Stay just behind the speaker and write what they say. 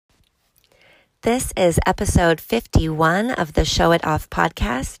This is episode 51 of the Show It Off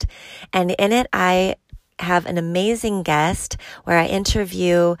podcast, and in it I have an amazing guest where I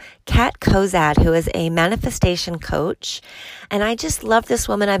interview Kat Kozad, who is a manifestation coach, and I just love this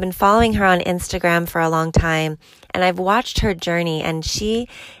woman. I've been following her on Instagram for a long time, and I've watched her journey, and she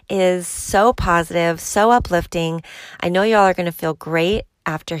is so positive, so uplifting. I know y'all are going to feel great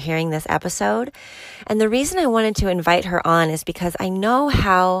after hearing this episode, and the reason I wanted to invite her on is because I know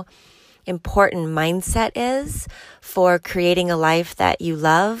how important mindset is for creating a life that you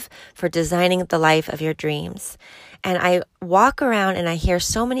love, for designing the life of your dreams. And I walk around and I hear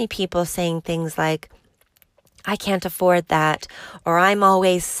so many people saying things like, I can't afford that, or I'm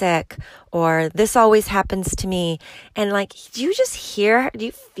always sick, or this always happens to me. And do you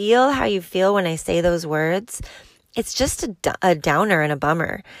feel how you feel when I say those words? It's just a downer and a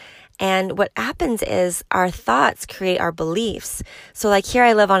bummer. And what happens is our thoughts create our beliefs. So here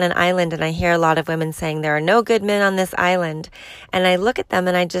I live on an island and I hear a lot of women saying there are no good men on this island. And I look at them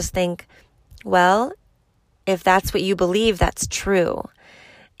and I just think, well, if that's what you believe, that's true.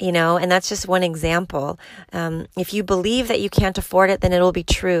 And that's just one example. If you believe that you can't afford it, then it will be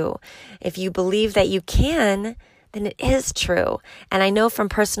true. If you believe that you can, then it is true. And I know from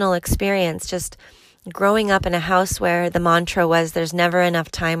personal experience, just growing up in a house where the mantra was there's never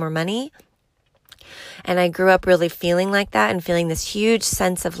enough time or money. And I grew up really feeling like that and feeling this huge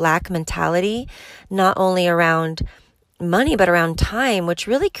sense of lack mentality, not only around money, but around time, which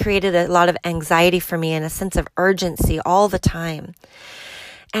really created a lot of anxiety for me and a sense of urgency all the time.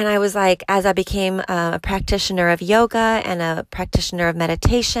 And I was as I became a practitioner of yoga and a practitioner of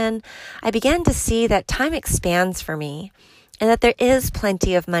meditation, I began to see that time expands for me, and that there is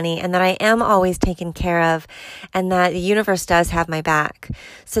plenty of money, and that I am always taken care of, and that the universe does have my back.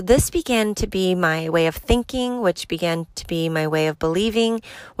 So this began to be my way of thinking, which began to be my way of believing,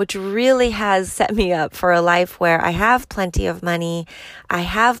 which really has set me up for a life where I have plenty of money, I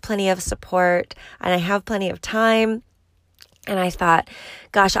have plenty of support, and I have plenty of time. And I thought,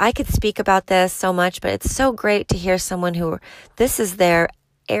 gosh, I could speak about this so much, but it's so great to hear someone who this is their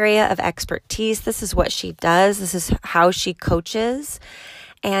area of expertise. This is what she does. This is how she coaches.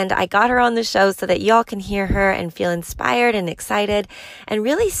 And I got her on the show so that y'all can hear her and feel inspired and excited and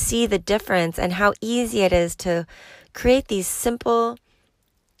really see the difference and how easy it is to create these simple,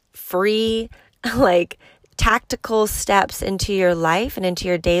 free, tactical steps into your life and into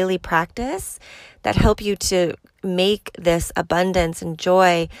your daily practice that help you to make this abundance and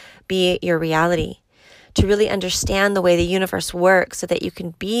joy be your reality. To really understand the way the universe works so that you can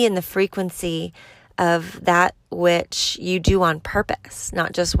be in the frequency of that which you do on purpose,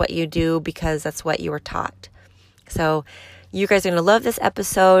 not just what you do because that's what you were taught. So you guys are going to love this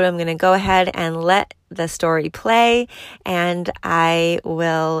episode. I'm going to go ahead and let the story play, and I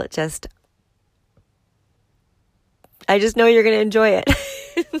just know you're going to enjoy it.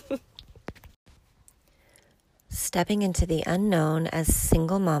 Stepping into the unknown as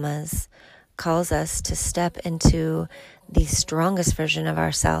single mamas calls us to step into the strongest version of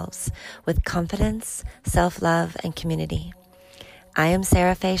ourselves with confidence, self-love, and community. I am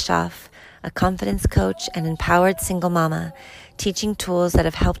Sarah Faye Schaff, a confidence coach and empowered single mama, teaching tools that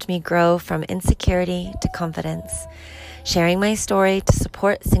have helped me grow from insecurity to confidence, sharing my story to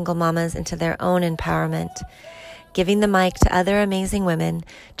support single mamas into their own empowerment, giving the mic to other amazing women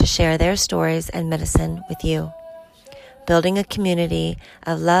to share their stories and medicine with you, building a community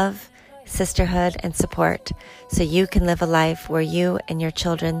of love, sisterhood, and support so you can live a life where you and your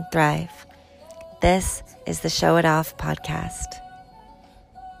children thrive. This is the Show It Off podcast.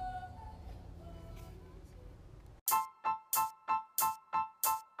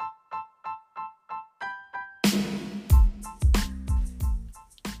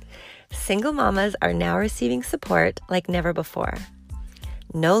 Single mamas are now receiving support like never before.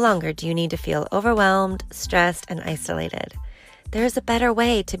 No longer do you need to feel overwhelmed, stressed, and isolated. There is a better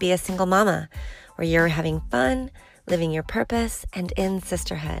way to be a single mama, where you're having fun, living your purpose, and in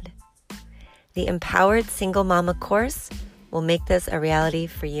sisterhood. The Empowered Single Mama course will make this a reality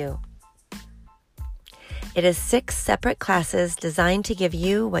for you. It is 6 separate classes designed to give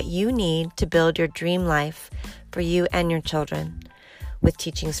you what you need to build your dream life for you and your children, with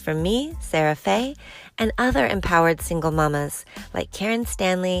teachings from me, Sarah Faye, and other empowered single mamas like Karen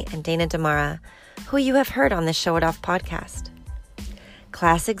Stanley and Dana Damara, who you have heard on the Show It Off podcast.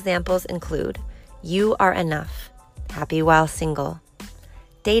 Class examples include You Are Enough, Happy While Single,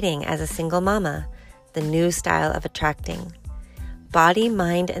 Dating as a Single Mama, the New Style of Attracting, Body,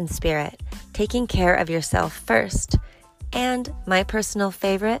 Mind, and Spirit, Taking Care of Yourself First, and my personal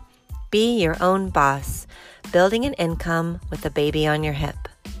favorite, Be Your Own Boss, Building an Income with a Baby on Your Hip.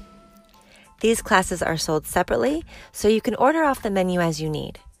 These classes are sold separately, so you can order off the menu as you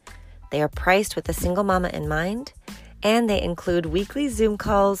need. They are priced with the single mama in mind, and they include weekly Zoom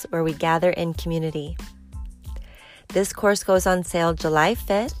calls where we gather in community. This course goes on sale July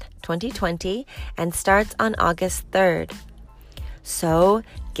 5th, 2020, and starts on August 3rd. So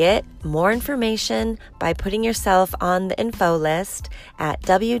get more information by putting yourself on the info list at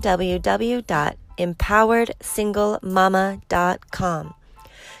www.empoweredsinglemama.com.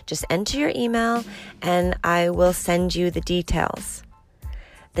 Just enter your email and I will send you the details.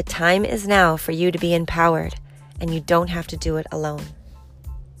 The time is now for you to be empowered, and you don't have to do it alone.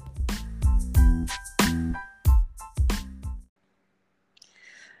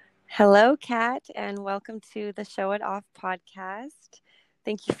 Hello, Kat, and welcome to the Show It Off podcast.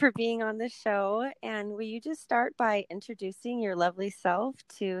 Thank you for being on the show. And will you just start by introducing your lovely self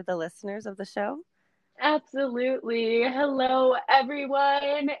to the listeners of the show? Absolutely. Hello,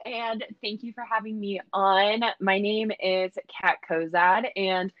 everyone, and thank you for having me on. My name is Kat Kozad,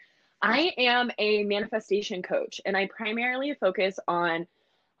 and I am a manifestation coach, and I primarily focus on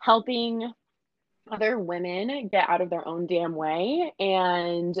helping other women get out of their own damn way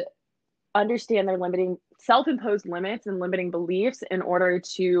and understand their limiting, self-imposed limits and limiting beliefs in order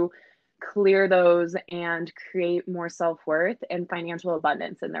to clear those and create more self-worth and financial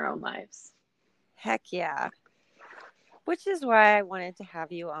abundance in their own lives. Heck yeah. Which is why I wanted to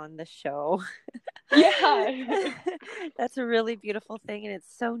have you on the show. Yeah. That's a really beautiful thing, and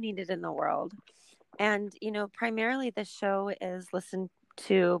it's so needed in the world. And, primarily the show is listened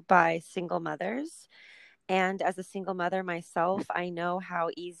to by single mothers. And as a single mother myself, I know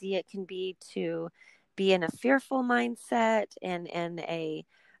how easy it can be to be in a fearful mindset and in a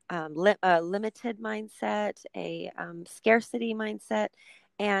limited mindset, a scarcity mindset.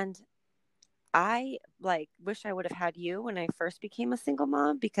 And I wish I would have had you when I first became a single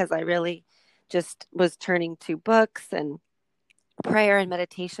mom, because I really just was turning to books and prayer and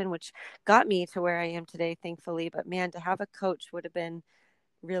meditation, which got me to where I am today, thankfully. But man, to have a coach would have been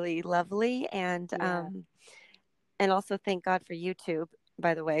really lovely. And and also thank God for YouTube,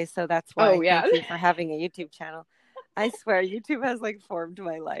 by the way. So that's why thank you for having a YouTube channel. I swear YouTube has formed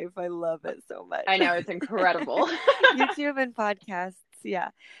my life. I love it so much. I know, it's incredible. YouTube and podcasts.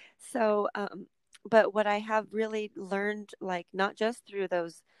 Yeah. So, but what I have really learned, not just through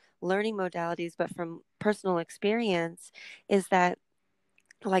those learning modalities, but from personal experience, is that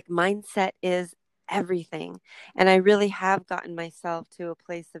mindset is everything. And I really have gotten myself to a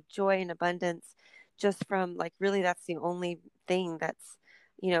place of joy and abundance just from really that's the only thing that's,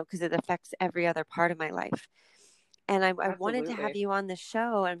 because it affects every other part of my life. And I wanted to have you on the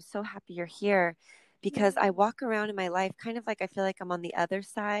show. I'm so happy you're here, because I walk around in my life kind of I feel like I'm on the other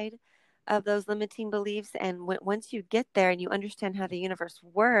side of those limiting beliefs. And once you get there and you understand how the universe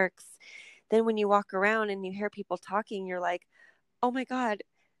works, then when you walk around and you hear people talking, you're like, oh my God,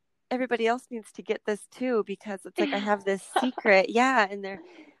 everybody else needs to get this too, because it's I have this secret. Yeah. And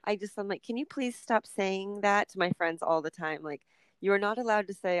I'm like, can you please stop saying that to my friends all the time? You are not allowed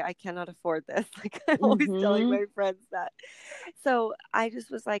to say, I cannot afford this. I'm always telling my friends that. So I just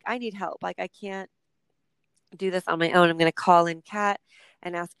was like, I need help. I can't do this on my own. I'm going to call in Kat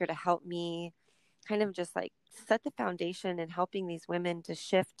and ask her to help me kind of just set the foundation in helping these women to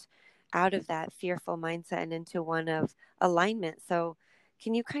shift out of that fearful mindset and into one of alignment. So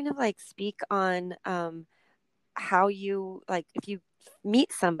can you kind of speak on how you, if you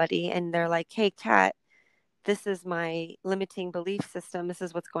meet somebody and they're like, hey, Kat, this is my limiting belief system. This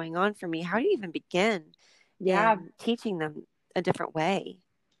is what's going on for me. How do you even begin in teaching them a different way?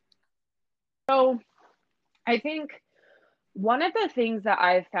 So I think one of the things that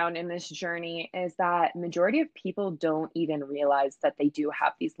I've found in this journey is that majority of people don't even realize that they do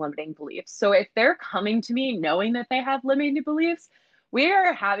have these limiting beliefs. So if they're coming to me knowing that they have limiting beliefs, we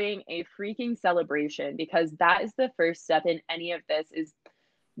are having a freaking celebration, because that is the first step in any of this, is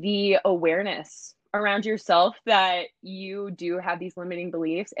the awareness around yourself that you do have these limiting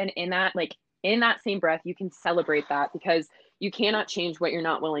beliefs. And in that same breath, you can celebrate that, because you cannot change what you're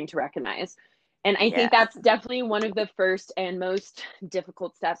not willing to recognize. And I think that's definitely one of the first and most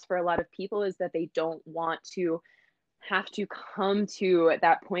difficult steps for a lot of people, is that they don't want to have to come to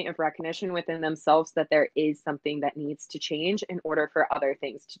that point of recognition within themselves that there is something that needs to change in order for other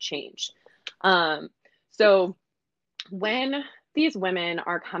things to change. So when these women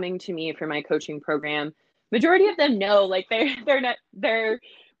are coming to me for my coaching program, majority of them know, they're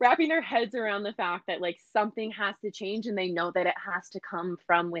wrapping their heads around the fact that something has to change, and they know that it has to come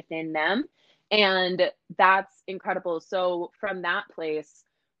from within them. And that's incredible. So from that place,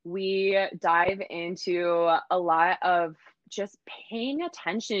 we dive into a lot of just paying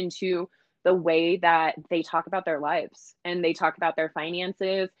attention to the way that they talk about their lives, and they talk about their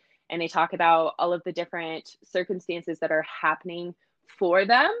finances, and they talk about all of the different circumstances that are happening for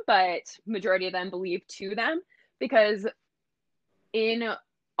them, but majority of them believe to them. Because in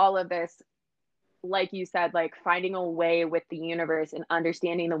all of this, like you said, like finding a way with the universe and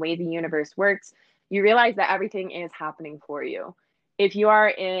understanding the way the universe works, you realize that everything is happening for you. If you are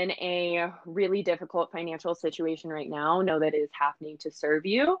in a really difficult financial situation right now, know that it is happening to serve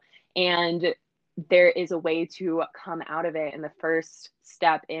you. And there is a way to come out of it. And the first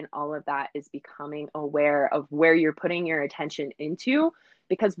step in all of that is becoming aware of where you're putting your attention into,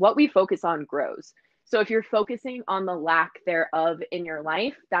 because what we focus on grows. So if you're focusing on the lack thereof in your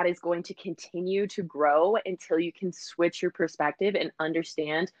life, that is going to continue to grow until you can switch your perspective and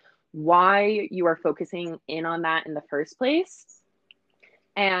understand why you are focusing in on that in the first place,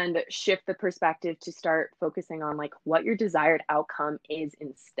 and shift the perspective to start focusing on like what your desired outcome is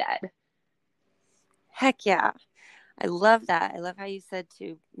instead. Heck yeah. I love that. I love how you said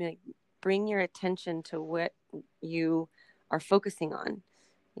to like, bring your attention to what you are focusing on.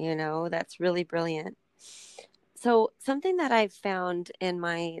 That's really brilliant. So something that I've found in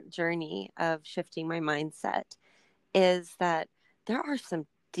my journey of shifting my mindset is that there are some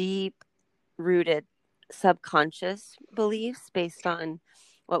deep rooted subconscious beliefs based on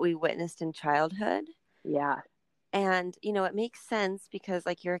what we witnessed in childhood. Yeah. And, it makes sense because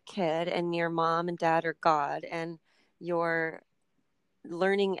like you're a kid and your mom and dad are God, and you're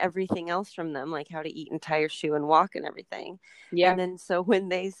learning everything else from them, like how to eat and tie your shoe and walk and everything. Yeah. And then so when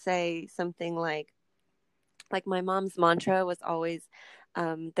they say something like my mom's mantra was always,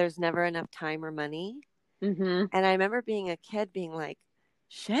 there's never enough time or money. Mm-hmm. And I remember being a kid being like,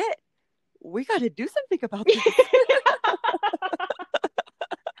 shit, we got to do something about this.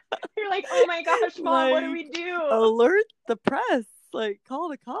 You're like, oh my gosh, Mom, like, what do we do? Alert the press, like call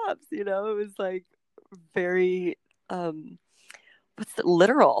the cops. It was like very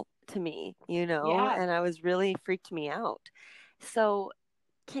literal to me, Yeah. and I was really freaked me out. So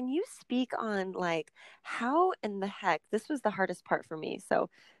can you speak on like how in the heck, this was the hardest part for me. So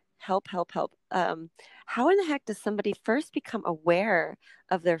help. How in the heck does somebody first become aware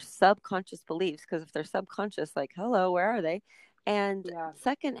of their subconscious beliefs? Because if they're subconscious, like, hello, where are they? And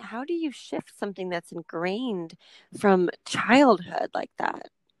second, how do you shift something that's ingrained from childhood like that?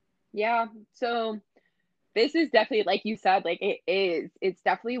 Yeah. So this is definitely, like you said, like it's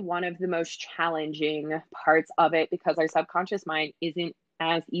definitely one of the most challenging parts of it, because our subconscious mind isn't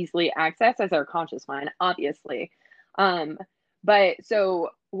as easily accessed as our conscious mind, obviously. But so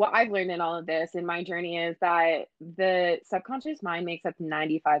what I've learned in all of this in my journey is that the subconscious mind makes up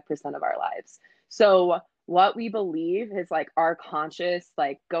 95% of our lives. So what we believe is like our conscious,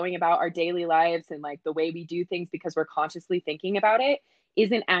 like going about our daily lives and like the way we do things because we're consciously thinking about it,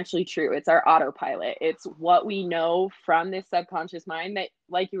 isn't actually true. It's our autopilot. It's what we know from this subconscious mind that,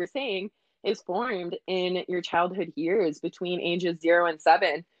 like you were saying, is formed in your childhood years between ages 0 and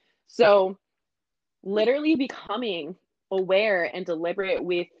 7. So literally becoming aware and deliberate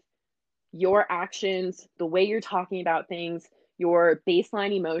with your actions, the way you're talking about things, your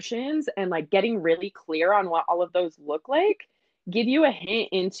baseline emotions, and like getting really clear on what all of those look like, give you a hint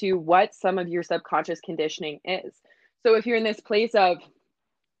into what some of your subconscious conditioning is. So if you're in this place of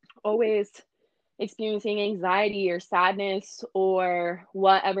always experiencing anxiety or sadness or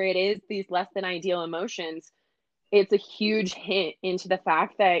whatever it is, these less than ideal emotions, it's a huge hint into the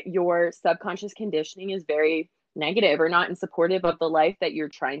fact that your subconscious conditioning is very negative or not in supportive of the life that you're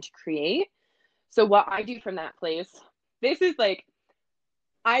trying to create. So what I do from that place, this is like,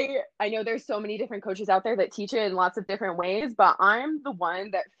 I know there's so many different coaches out there that teach it in lots of different ways, but I'm the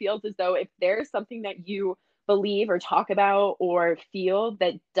one that feels as though if there's something that you believe or talk about or feel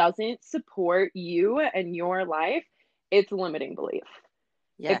that doesn't support you and your life, it's a limiting belief.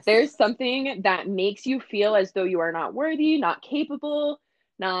 Yes. If there's something that makes you feel as though you are not worthy, not capable,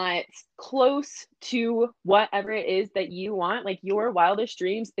 not close to whatever it is that you want, like your wildest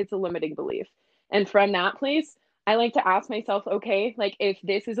dreams, it's a limiting belief. And from that place, I like to ask myself, okay, like if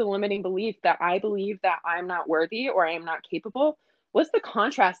this is a limiting belief that I believe that I'm not worthy or I am not capable, what's the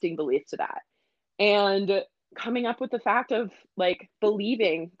contrasting belief to that? And coming up with the fact of like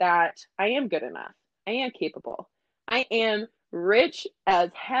believing that I am good enough, I am capable, I am rich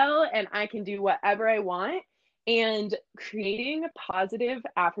as hell, and I can do whatever I want, and creating positive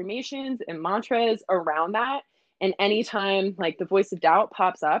affirmations and mantras around that. And anytime like the voice of doubt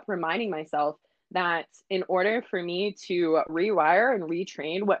pops up, reminding myself that in order for me to rewire and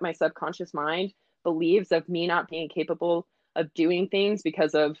retrain what my subconscious mind believes of me not being capable of doing things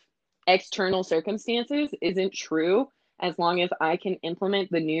because of external circumstances isn't true, as long as I can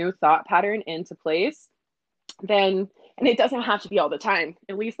implement the new thought pattern into place, then, and it doesn't have to be all the time,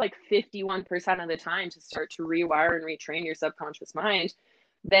 at least like 51% of the time to start to rewire and retrain your subconscious mind,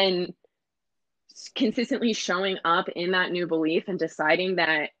 then consistently showing up in that new belief and deciding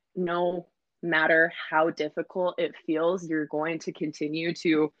that no matter how difficult it feels, you're going to continue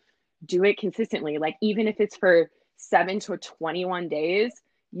to do it consistently. Like, even if it's for 7 to 21 days,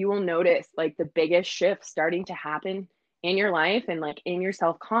 you will notice like the biggest shift starting to happen in your life and like in your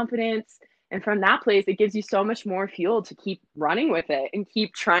self confidence. And from that place, it gives you so much more fuel to keep running with it and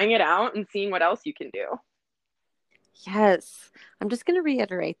keep trying it out and seeing what else you can do. Yes. I'm just going to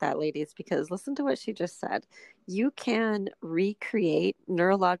reiterate that, ladies, because listen to what she just said. You can recreate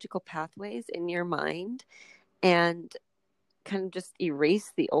neurological pathways in your mind and kind of just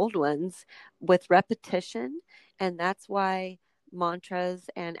erase the old ones with repetition. And that's why mantras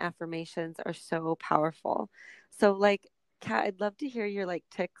and affirmations are so powerful. So, like, Kat, I'd love to hear your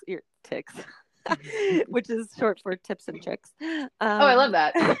ticks, which is short for tips and tricks. Oh, I love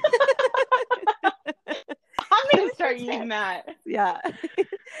that. I'm going to start using that. Yeah.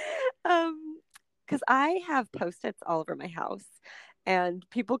 Because I have Post-its all over my house. And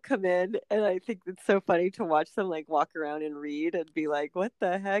people come in, and I think it's so funny to watch them like walk around and read and be like, what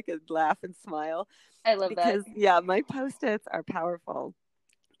the heck? And laugh and smile. I love because, that. Yeah, my Post-its are powerful.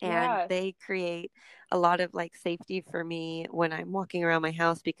 And Yeah. they create a lot of like safety for me when I'm walking around my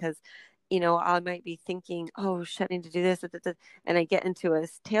house because, I might be thinking, oh, shit, I need to do this. And I get into a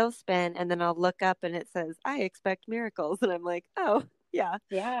tailspin and then I'll look up and it says, I expect miracles. And I'm like, oh, yeah,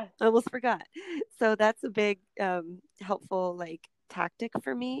 Yeah. I almost forgot. So that's a big helpful like tactic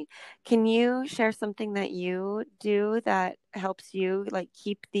for me. Can you share something that you do that helps you like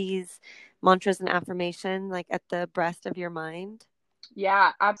keep these mantras and affirmation like at the breast of your mind?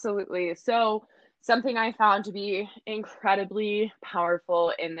 Yeah, absolutely. So, something I found to be incredibly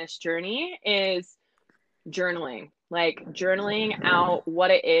powerful in this journey is journaling. Like, journaling out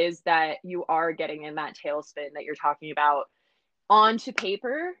what it is that you are getting in that tailspin that you're talking about onto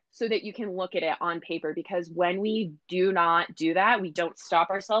paper so that you can look at it on paper. Because when we do not do that, we don't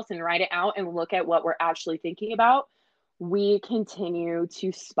stop ourselves and write it out and look at what we're actually thinking about, we continue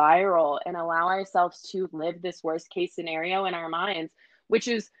to spiral and allow ourselves to live this worst case scenario in our minds, which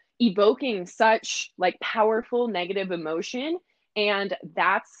is evoking such like powerful negative emotion. And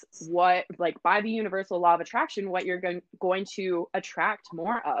that's what, like, by the universal law of attraction, what you're going to attract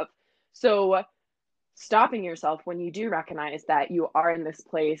more of. So stopping yourself when you do recognize that you are in this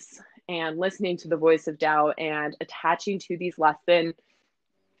place and listening to the voice of doubt and attaching to these less than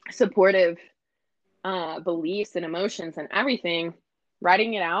supportive beliefs and emotions and everything,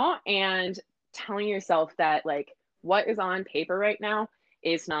 writing it out and telling yourself that like what is on paper right now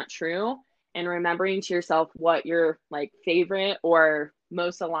is not true, and remembering to yourself what your like favorite or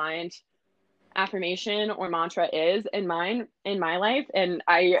most aligned affirmation or mantra is. In my life, and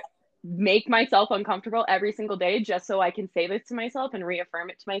I make myself uncomfortable every single day just so I can say this to myself and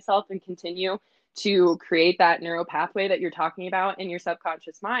reaffirm it to myself and continue to create that neural pathway that you're talking about in your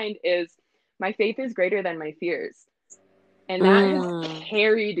subconscious mind, is my faith is greater than my fears. And that has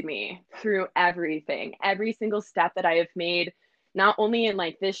carried me through everything, every single step that I have made, not only in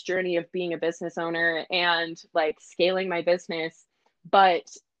like this journey of being a business owner and like scaling my business, but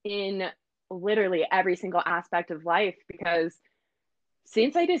in literally every single aspect of life. Because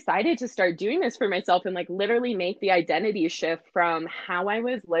since I decided to start doing this for myself and like literally make the identity shift from how I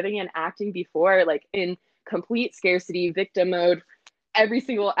was living and acting before, like in complete scarcity, victim mode, every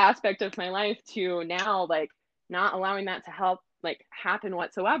single aspect of my life, to now like not allowing that to help like happen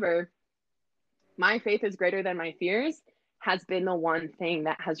whatsoever, my faith is greater than my fears has been the one thing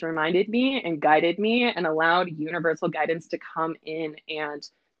that has reminded me and guided me and allowed universal guidance to come in and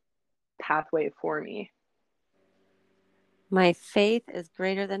pathway for me. My faith is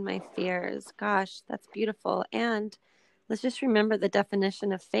greater than my fears. Gosh, that's beautiful. And let's just remember the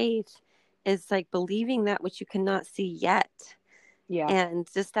definition of faith is like believing that which you cannot see yet. Yeah. And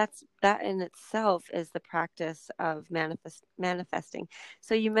just that in itself is the practice of manifesting.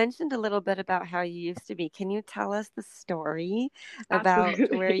 So you mentioned a little bit about how you used to be. Can you tell us the story about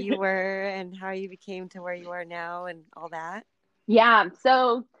where you were and how you became to where you are now and all that? Yeah.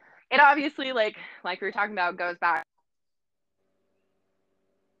 So it obviously, like we were talking about, goes back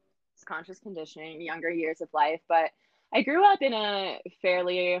conscious conditioning, younger years of life. But I grew up in a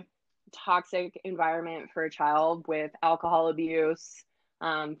fairly toxic environment for a child, with alcohol abuse,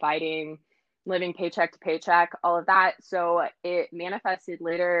 fighting, living paycheck to paycheck, all of that. So it manifested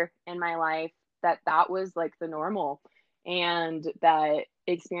later in my life that was like the normal, and that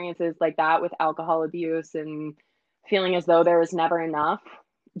experiences like that with alcohol abuse and feeling as though there was never enough.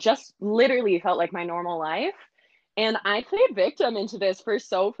 Just literally felt like my normal life. And I played victim into this for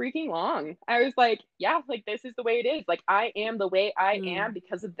so freaking long. I was like, yeah, like this is the way it is. Like I am the way I am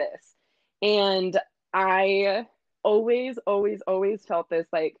because of this. And I always, always, always felt this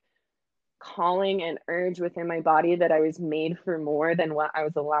like calling and urge within my body that I was made for more than what I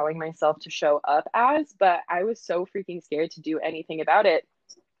was allowing myself to show up as. But I was so freaking scared to do anything about it.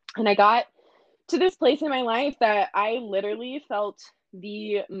 And I got to this place in my life that I literally felt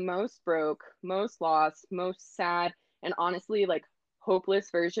the most broke, most lost, most sad, and honestly, like hopeless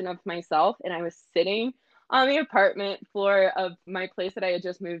version of myself. And I was sitting on the apartment floor of my place that I had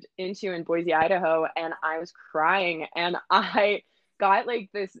just moved into in Boise, Idaho, and I was crying. And I got like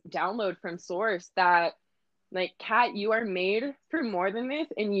this download from Source that, like, Kat, you are made for more than this,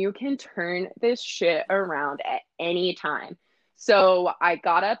 and you can turn this shit around at any time. So I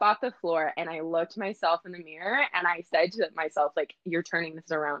got up off the floor and I looked myself in the mirror and I said to myself, like, you're turning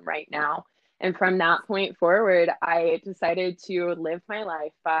this around right now. And from that point forward, I decided to live my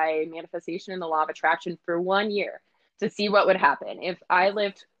life by manifestation and the law of attraction for 1 year to see what would happen. If I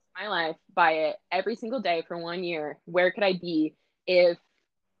lived my life by it every single day for 1 year, where could I be if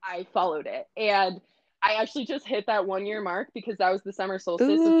I followed it? And I actually just hit that 1 year mark because that was the summer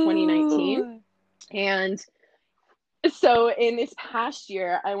solstice of 2019. And so in this past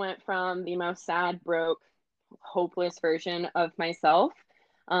year, I went from the most sad, broke, hopeless version of myself,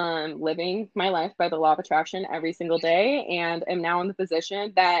 living my life by the law of attraction every single day, and am now in the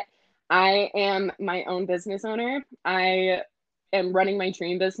position that I am my own business owner. I am running my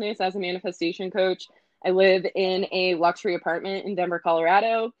dream business as a manifestation coach. I live in a luxury apartment in Denver,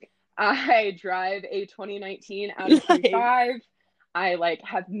 Colorado. I drive a 2019 Audi Q5. I like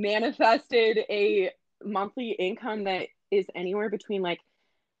have manifested a monthly income that is anywhere between like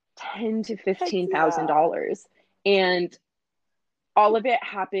 $10,000 to $15,000. And all of it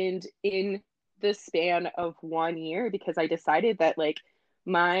happened in the span of 1 year because I decided that like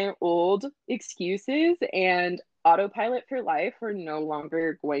my old excuses and autopilot for life were no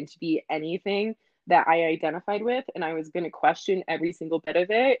longer going to be anything that I identified with. And I was going to question every single bit of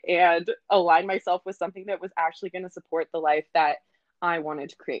it and align myself with something that was actually going to support the life that I wanted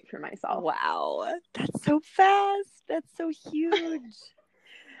to create for myself. Wow. That's so fast. That's so huge.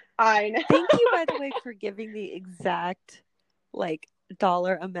 I know. Thank you, by the way, for giving the exact like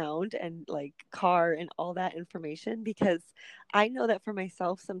dollar amount and like car and all that information, because I know that for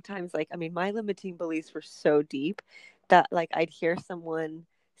myself sometimes, like, I mean, my limiting beliefs were so deep that like I'd hear someone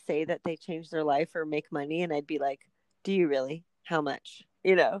say that they changed their life or make money and I'd be like, do you really? How much?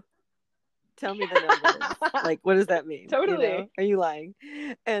 You know? Tell me the numbers. Like, what does that mean? Totally. You know? Are you lying?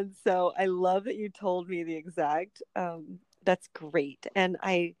 And so I love that you told me the exact. That's great. And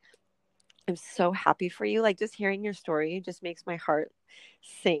I'm so happy for you. Like, just hearing your story just makes my heart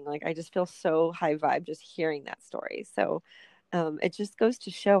sing. Like, I just feel so high vibe just hearing that story. So it just goes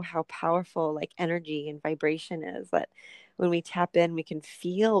to show how powerful like energy and vibration is, that when we tap in, we can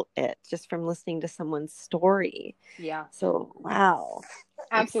feel it just from listening to someone's story. Yeah. So, wow.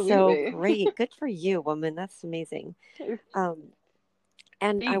 Absolutely. So great. Good for you, woman. That's amazing. And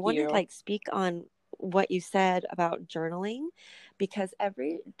Thank I want to you. like speak on what you said about journaling, because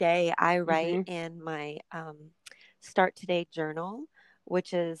every day I write in my Start Today journal,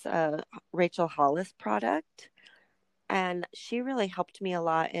 which is a Rachel Hollis product. And she really helped me a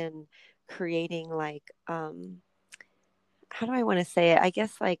lot in creating like, how do I want to say it? I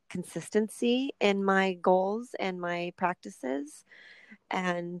guess like consistency in my goals and my practices.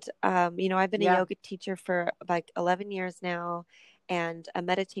 And, you know, I've been a yoga teacher for like 11 years now, and a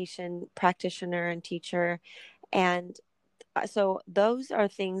meditation practitioner and teacher. And so those are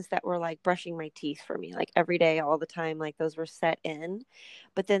things that were like brushing my teeth for me, like every day, all the time, like those were set in.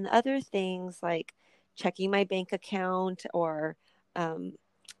 But then other things like checking my bank account or,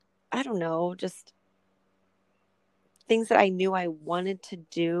 I don't know, just things that I knew I wanted to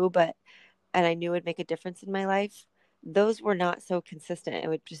do, and I knew would make a difference in my life. Those were not so consistent. It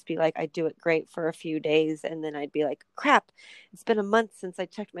would just be like, I'd do it great for a few days. And then I'd be like, crap, it's been a month since I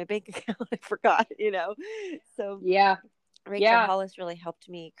checked my bank account. I forgot, you know? So Rachel Hollis really helped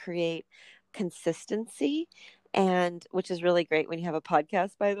me create consistency, and which is really great when you have a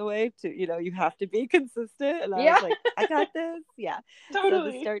podcast, by the way, to, you know, you have to be consistent. And I was like, I got this. Yeah.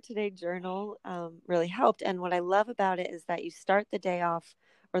 Totally. So the Start Today journal really helped. And what I love about it is that you start the day off,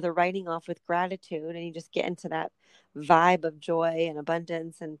 or the writing off, with gratitude, and you just get into that vibe of joy and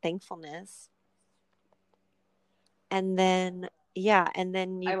abundance and thankfulness. And then, and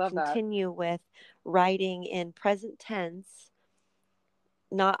then you continue with writing in present tense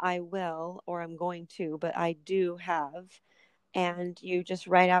not I will or I'm going to, but I do have. And you just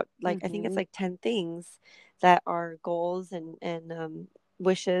write out, like, I think it's like 10 things that are goals and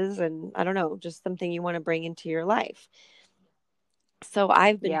wishes, and I don't know, just something you want to bring into your life. So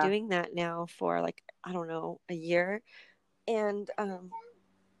I've been Yeah. doing that now for, like, I don't know, a year. And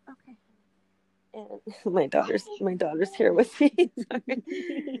okay. And my daughter's here with me.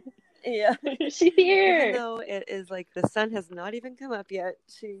 Sorry. Yeah. She's here. Even though it is like the sun has not even come up yet,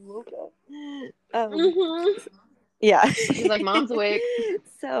 she woke up. Yeah. She's like, Mom's awake.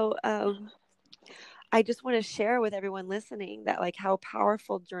 So I just want to share with everyone listening that, like, how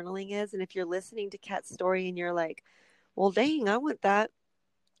powerful journaling is. And if you're listening to Kat's story and you're like, well, dang, I want that.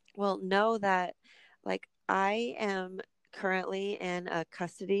 Well, know that, like, I am currently in a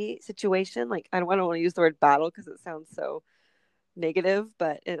custody situation. Like, I don't want to use the word battle because it sounds so negative,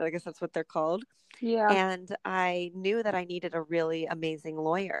 but I guess that's what they're called. Yeah. And I knew that I needed a really amazing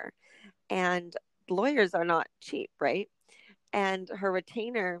lawyer. And lawyers are not cheap, right? And her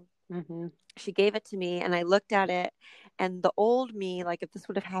retainer, she gave it to me, and I looked at it, and the old me, like, if this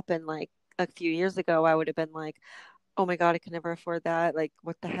would have happened like a few years ago, I would have been like, oh my God, I can never afford that. Like,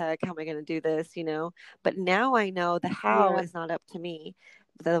 what the heck? How am I going to do this? You know? But now I know the how is not up to me.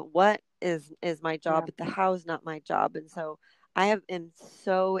 The what is my job, but the how is not my job. And so I am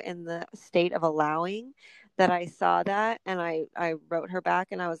so in the state of allowing that I saw that, and I wrote her back,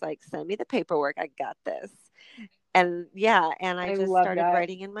 and I was like, send me the paperwork. I got this. And and I just started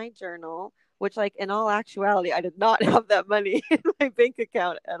writing in my journal, which, like, in all actuality, I did not have that money in my bank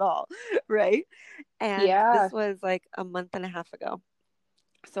account at all. Right. And this was like a month and a half ago.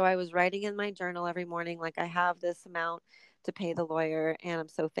 So I was writing in my journal every morning, like, I have this amount to pay the lawyer, and I'm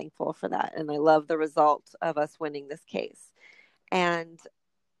so thankful for that. And I love the result of us winning this case. And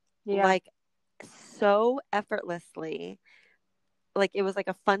like, so effortlessly, like, it was like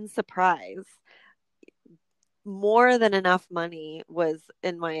a fun surprise. More than enough money was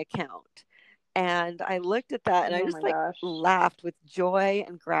in my account. And I looked at that, and I just laughed with joy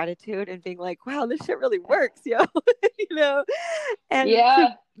and gratitude and being like, wow, this shit really works, yo. You know? And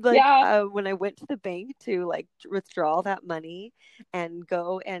when I went to the bank to, like, withdraw that money and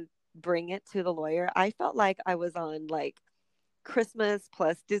go and bring it to the lawyer, I felt like I was on, like, Christmas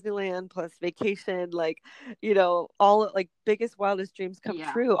plus Disneyland plus vacation, like, you know, all, like, biggest, wildest dreams come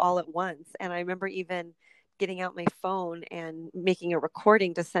true all at once. And I remember even getting out my phone and making a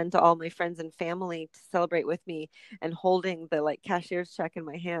recording to send to all my friends and family to celebrate with me, and holding the, like, cashier's check in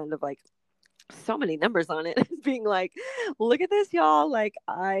my hand of, like, so many numbers on it, being like, look at this, y'all. Like,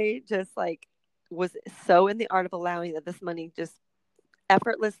 I just, like, was so in the art of allowing that this money just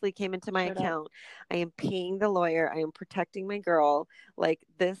effortlessly came into my account. I am paying the lawyer. I am protecting my girl. Like,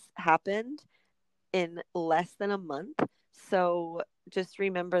 this happened in less than a month. So just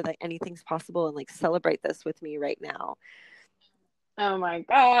remember that anything's possible, and, like, celebrate this with me right now. Oh my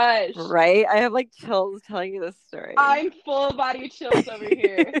gosh. Right? I have, like, chills telling you this story. I'm full body chills over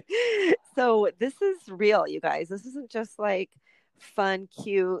here. So this is real, you guys. This isn't just, like, fun,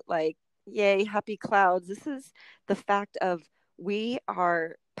 cute, like, yay, happy clouds. This is the fact of, we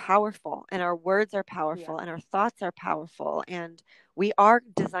are powerful, and our words are powerful, and our thoughts are powerful, and we are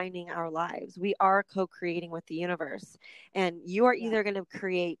designing our lives. We are co-creating with the universe, and you are either going to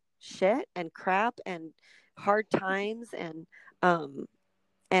create shit and crap and hard times and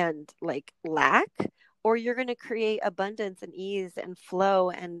like lack, or you're going to create abundance and ease and flow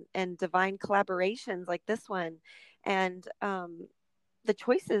and divine collaborations like this one. And the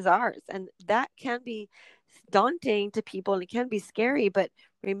choice is ours, and that can be daunting to people, and it can be scary, but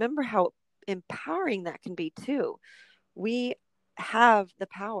remember how empowering that can be too. We have the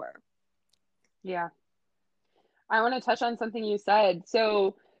power. I want to touch on something you said.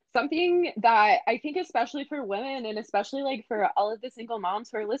 So something that I think, especially for women, and especially, like, for all of the single moms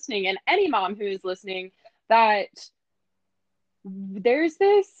who are listening, and any mom who is listening, that there's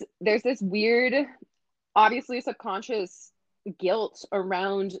this weird, obviously subconscious guilt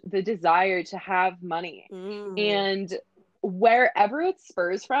around the desire to have money. And wherever it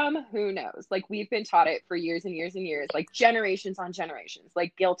spurs from, who knows? Like, we've been taught it for years and years and years, like generations on generations,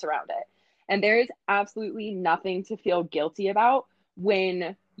 like guilt around it. And there is absolutely nothing to feel guilty about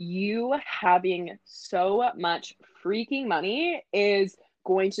when you having so much freaking money is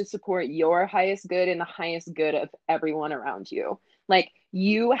going to support your highest good and the highest good of everyone around you. Like,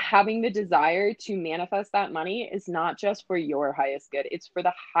 you having the desire to manifest that money is not just for your highest good. It's for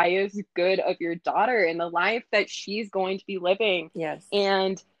the highest good of your daughter and the life that she's going to be living. Yes.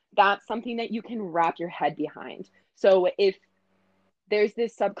 And that's something that you can wrap your head behind. So if there's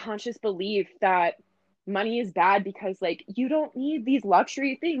this subconscious belief that money is bad because like you don't need these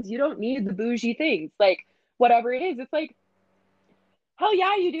luxury things. You don't need the bougie things. Like whatever it is, it's like hell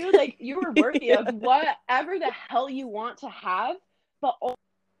yeah, you do. Like you are worthy of whatever the hell you want to have, but also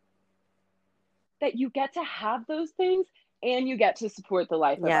that you get to have those things and you get to support the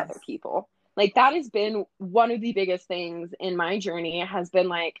life of Yes. other people. Like that has been one of the biggest things in my journey, has been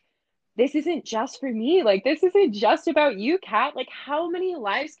like, this isn't just for me. Like this isn't just about you, Kat. Like how many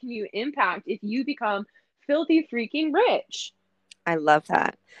lives can you impact if you become filthy freaking rich? I love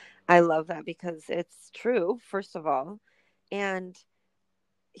that. I love that because it's true, first of all. And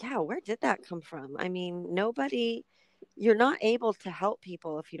yeah, where did that come from? I mean, you're not able to help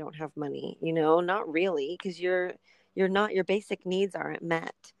people if you don't have money, not really, because you're not, your basic needs aren't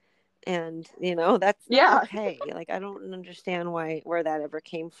met. And, that's not Yeah. okay. Like, I don't understand where that ever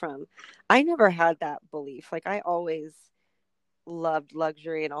came from. I never had that belief. Like, I always loved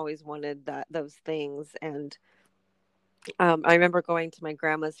luxury and always wanted those things. And I remember going to my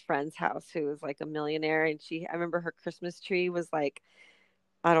grandma's friend's house, who was like a millionaire, and I remember her Christmas tree was like,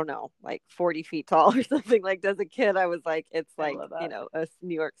 I don't know, like 40 feet tall or something. Like as a kid, I was like, it's I like, love that. a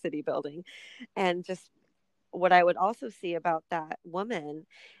New York City building. And just what I would also see about that woman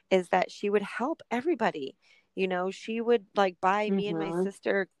is that she would help everybody. She would like buy me and my Mm-hmm.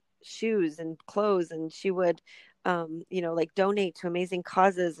 sister shoes and clothes, and she would, like donate to amazing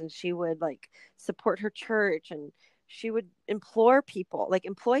causes, and she would like support her church, and she would employ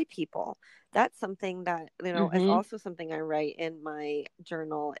people. That's something that, is Mm-hmm. also something I write in my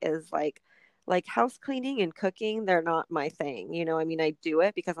journal, is like house cleaning and cooking. They're not my thing. I mean, I do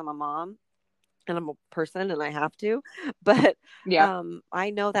it because I'm a mom and I'm a person and I have to, but Yeah. I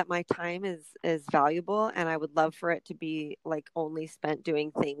know that my time is valuable, and I would love for it to be like only spent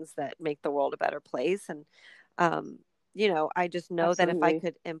doing things that make the world a better place. And um, I just know that if I Absolutely.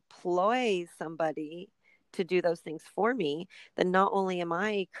 could employ somebody to do those things for me, then not only am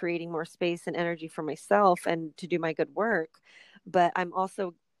I creating more space and energy for myself and to do my good work, but I'm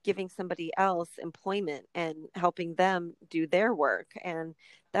also giving somebody else employment and helping them do their work. And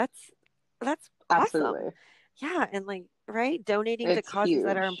that's awesome. Absolutely. Yeah. And like, right, donating to It's causes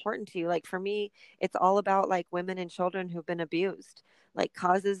that are huge. important to you. Like for me, it's all about like women and children who've been abused, like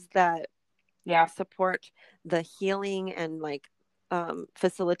causes that Yeah. support the healing and like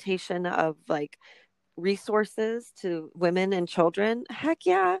facilitation of like resources to women and children. Heck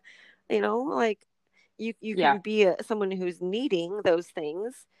yeah. Like you Yeah. can be someone who's needing those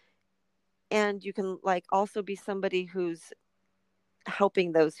things, and you can like also be somebody who's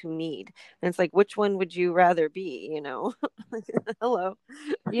helping those who need. And it's like, which one would you rather be? Hello.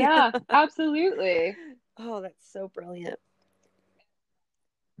 Yeah, absolutely. Oh, that's so brilliant.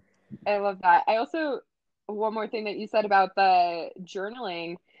 I love that. I also, one more thing that you said about the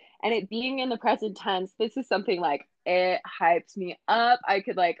journaling and it being in the present tense, this is something like it hypes me up. I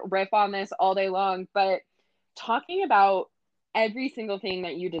could like riff on this all day long, but talking about every single thing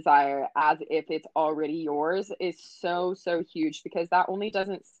that you desire as if it's already yours is so, so huge, because that only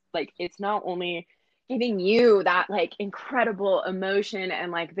doesn't like, it's not only giving you that like incredible emotion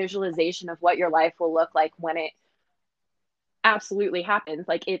and like visualization of what your life will look like when it absolutely happens.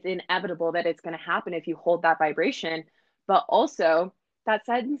 Like it's inevitable that it's going to happen if you hold that vibration, but also that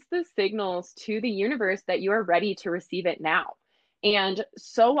sends the signals to the universe that you are ready to receive it now. And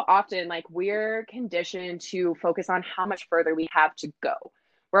so often, like we're conditioned to focus on how much further we have to go.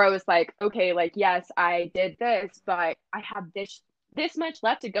 Where I was like, okay, like yes, I did this, but I have this much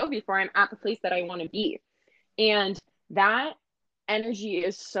left to go before I'm at the place that I want to be. And that energy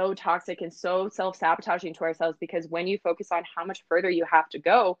is so toxic and so self sabotaging to ourselves, because when you focus on how much further you have to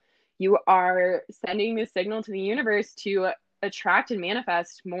go, you are sending the signal to the universe to attract and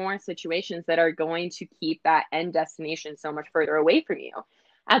manifest more situations that are going to keep that end destination so much further away from you,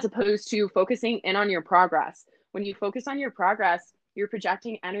 as opposed to focusing in on your progress. When you focus on your progress, you're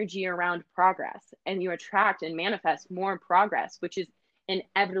projecting energy around progress and you attract and manifest more progress, which is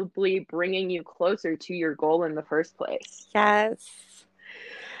inevitably bringing you closer to your goal in the first place. Yes.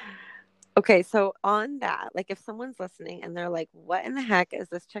 Okay, so on that, like if someone's listening and they're like, what in the heck is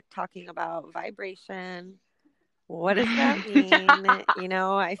this chick talking about vibration? What does that mean?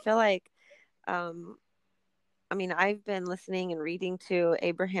 I feel like, I mean, I've been listening and reading to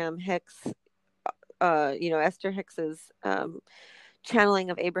Abraham Hicks, Esther Hicks's channeling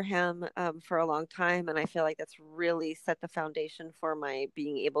of Abraham for a long time. And I feel like that's really set the foundation for my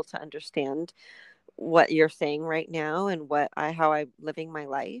being able to understand what you're saying right now and how I'm living my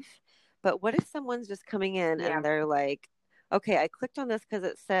life. But what if someone's just coming in Yeah. and they're like, okay, I clicked on this because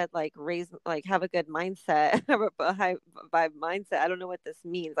it said like have a good mindset, a high vibe mindset. I don't know what this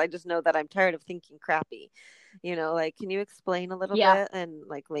means. I just know that I'm tired of thinking crappy. Like, can you explain a little Yeah, bit in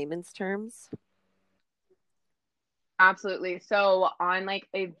like layman's terms? absolutely. So on like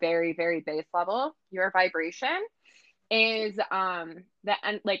a very, very base level, your vibration is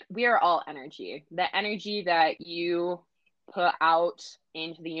and like we are all energy. The energy that you put out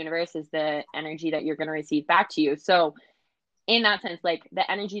into the universe is the energy that you're going to receive back to you. So in that sense, like the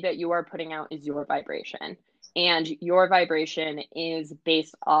energy that you are putting out is your vibration. And your vibration is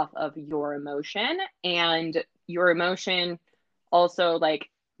based off of your emotion. And your emotion also, like,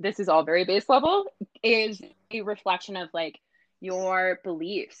 this is all very base level, is a reflection of like your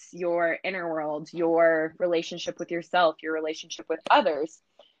beliefs, your inner world, your relationship with yourself, your relationship with others.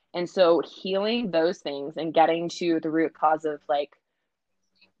 And so healing those things and getting to the root cause of like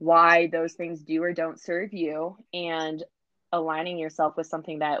why those things do or don't serve you and aligning yourself with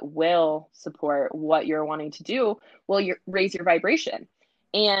something that will support what you're wanting to do will raise your vibration.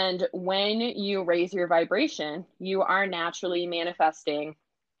 And when you raise your vibration, you are naturally manifesting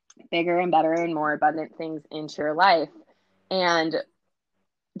bigger and better and more abundant things into your life. And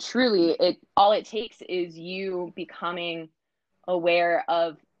truly, it all it takes is you becoming aware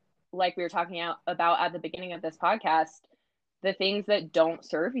of, like we were talking about at the beginning of this podcast, the things that don't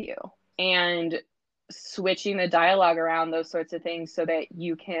serve you and switching the dialogue around those sorts of things so that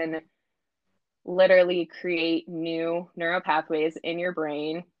you can literally create new neural pathways in your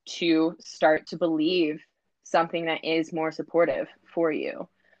brain to start to believe something that is more supportive for you.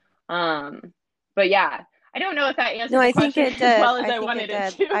 But yeah, I don't know if that No, answered the I think question it as did. well as I I think it wanted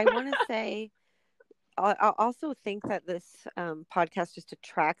it did. to. I want to say, I also think that this podcast just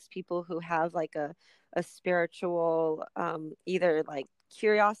attracts people who have like a spiritual, either like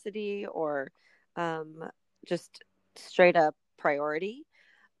curiosity or just straight up priority.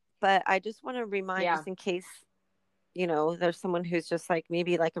 But I just want to remind, Yeah. just in case, there's someone who's just like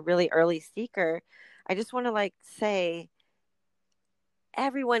maybe like a really early seeker. I just want to like say,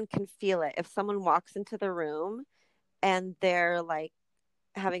 everyone can feel it if someone walks into the room and they're like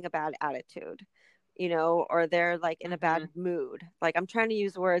having a bad attitude, or they're like in a bad mood. Like, I'm trying to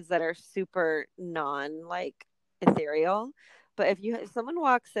use words that are super non like ethereal, but if someone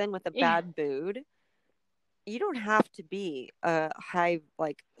walks in with a Yeah. bad mood, you don't have to be a high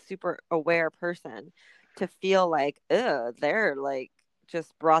like super aware person to feel like, they're like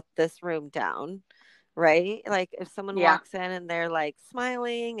just brought this room down, right? Like, if someone Yeah. walks in and they're like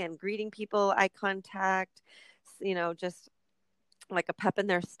smiling and greeting people, eye contact, just like a pep in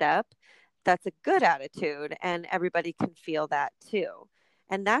their step, that's a good attitude, and everybody can feel that too.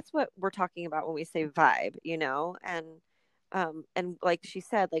 And that's what we're talking about when we say vibe, and like she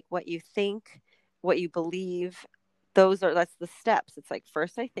said, like what you think, what you believe, that's the steps. It's like,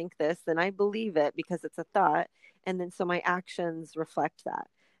 first I think this, then I believe it because it's a thought, and then so my actions reflect that.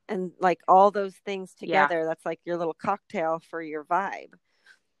 And like all those things Yeah. together, that's like your little cocktail for your vibe.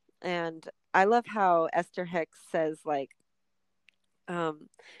 And I love how Esther Hicks says, like,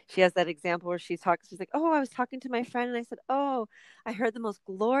 she has that example where she's like, oh, I was talking to my friend and I said, oh, I heard the most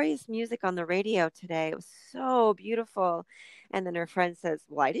glorious music on the radio today. It was so beautiful. And then her friend says,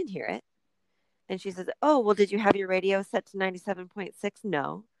 well, I didn't hear it. And she says, oh, well, did you have your radio set to 97.6?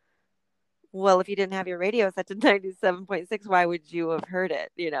 No. Well, if you didn't have your radio set to 97.6, why would you have heard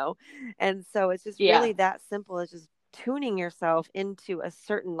it? And so it's just Yeah. really that simple. It's just tuning yourself into a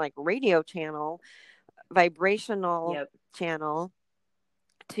certain like radio channel, vibrational Yep. channel,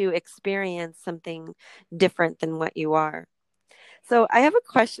 to experience something different than what you are. So I have a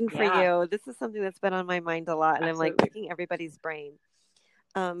question for you. This is something that's been on my mind a lot, and Absolutely. I'm like picking everybody's brain.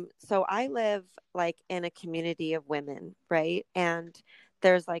 So I live like in a community of women, right? And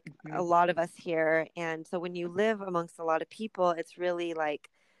there's like a lot of us here. And so when you live amongst a lot of people, it's really like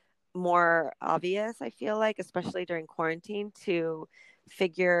more obvious, I feel like, especially during quarantine, to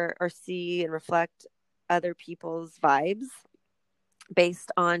figure or see and reflect other people's vibes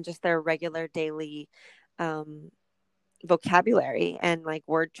based on just their regular daily vocabulary and like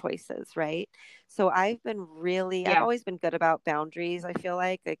word choices, right? So I've always been good about boundaries. I feel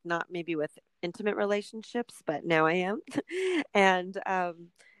like not maybe with intimate relationships, but now I am. And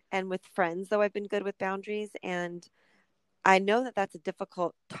with friends, though, I've been good with boundaries. And I know that that's a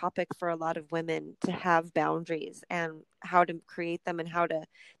difficult topic for a lot of women, to have boundaries and how to create them, and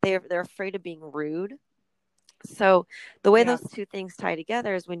they're afraid of being rude. So the way those two things tie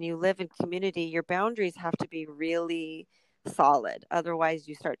together is, when you live in community, your boundaries have to be really solid. Otherwise,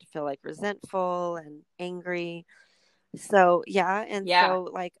 you start to feel like resentful and angry. So yeah, and Yeah. so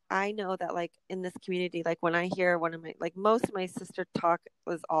like I know that like in this community, like when I hear one of my like most of my sister talk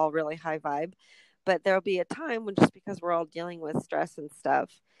was all really high vibe, but there'll be a time when just because we're all dealing with stress and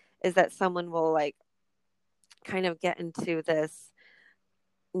stuff, is that someone will like kind of get into this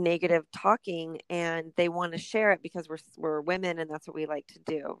negative talking and they want to share it because we're women and that's what we like to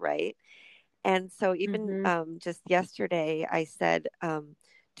do, right? And so even Mm-hmm. just yesterday I said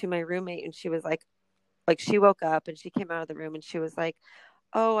to my roommate and she was like she woke up and she came out of the room and she was like,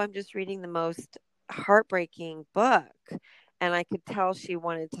 "Oh, I'm just reading the most heartbreaking book." And I could tell she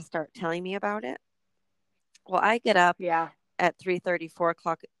wanted to start telling me about it. Well, I get up Yeah. at 3:30, 4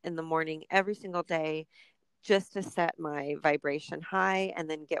 o'clock in the morning every single day just to set my vibration high and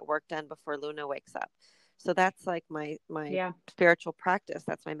then get work done before Luna wakes up. So that's like my Yeah. spiritual practice.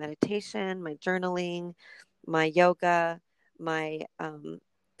 That's my meditation, my journaling, my yoga, my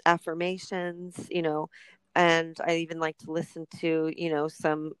affirmations, and I even like to listen to,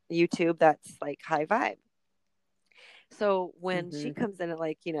 some YouTube that's like high vibe. So when she Mm-hmm. comes in at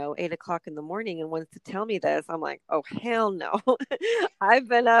like, 8 o'clock in the morning and wants to tell me this, I'm like, oh, hell no. I've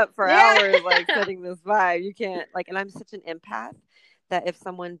been up for Yeah. hours, like setting this vibe. You can't, like, and I'm such an empath that if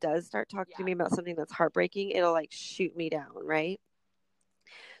someone does start talking to Yeah. me about something that's heartbreaking, it'll like shoot me down, right?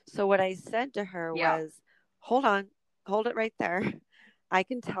 So what I said to her Yeah. was, hold on, hold it right there. I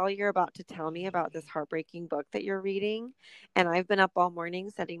can tell you're about to tell me about this heartbreaking book that you're reading, and I've been up all morning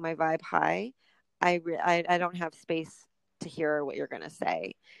setting my vibe high. I don't have space to hear what you're going to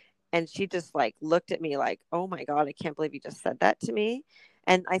say. And she just like looked at me like, oh my God, I can't believe you just said that to me.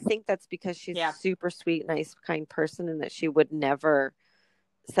 And I think that's because she's Yeah. super sweet, nice, kind person, and that she would never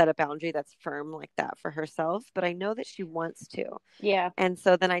set a boundary that's firm like that for herself. But I know that she wants to. Yeah. And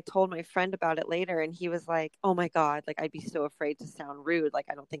so then I told my friend about it later, and he was like, oh my God, like I'd be so afraid to sound rude. Like,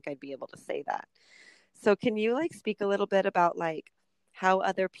 I don't think I'd be able to say that. So, can you like speak a little bit about like how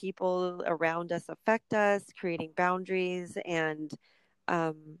other people around us affect us, creating boundaries, and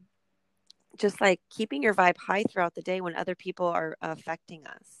um, just like keeping your vibe high throughout the day when other people are affecting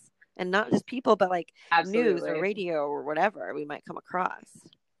us? And not just people, but like news or Absolutely. radio or whatever we might come across.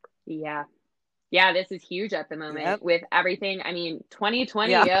 Yeah. Yeah, this is huge at the moment Yep. with everything. I mean,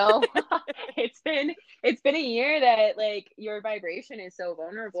 2020, Yeah. yo. It's been a year that like your vibration is so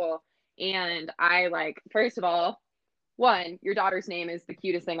vulnerable. And I like, first of all, one, your daughter's name is the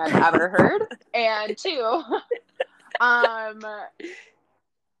cutest thing I've ever heard. And two, I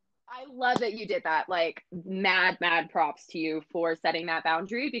love that you did that. Like mad props to you for setting that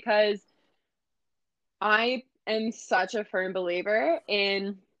boundary because I am such a firm believer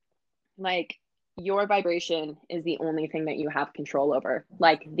in like your vibration is the only thing that you have control over.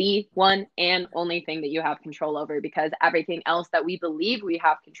 Like the one and only thing that you have control over because everything else that we believe we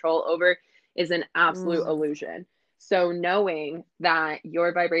have control over is an absolute Mm, illusion. So knowing that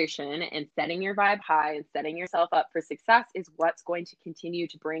your vibration and setting your vibe high and setting yourself up for success is what's going to continue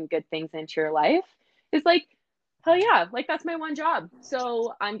to bring good things into your life is like hell yeah, like that's my one job.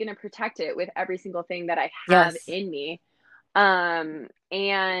 So I'm going to protect it with every single thing that I have yes. in me.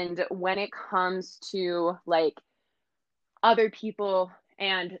 And when it comes to like other people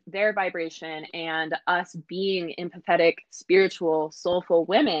and their vibration and us being empathetic, spiritual, soulful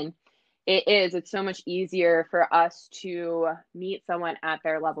women, it's so much easier for us to meet someone at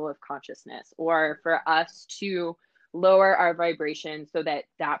their level of consciousness or for us to lower our vibration so that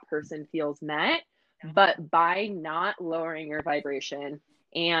that person feels met. But by not lowering your vibration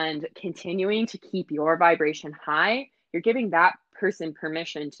and continuing to keep your vibration high, you're giving that person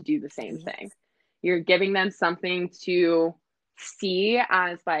permission to do the same thing. Yes. You're giving them something to see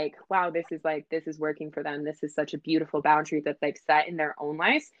as wow, this is working for them. This is such a beautiful boundary that they've set in their own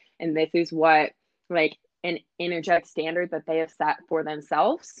lives. And this is what like an energetic standard that they have set for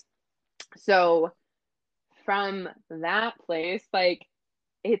themselves. So from that place,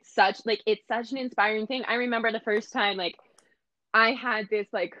 it's such an inspiring thing. I remember the first time I had this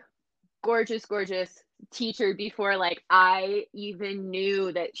gorgeous teacher before I even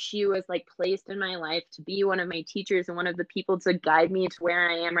knew that she was placed in my life to be one of my teachers and one of the people to guide me to where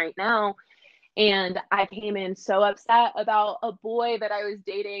I am right now. And I came in so upset about a boy that I was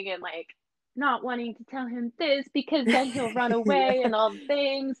dating and not wanting to tell him this because then he'll run away Yeah. and all the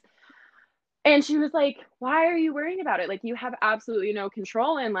things. And she was like, why are you worrying about it? You have absolutely no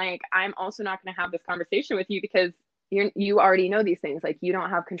control. And I'm also not going to have this conversation with you because you already know these things. You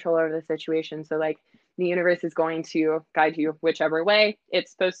don't have control over the situation. So the universe is going to guide you whichever way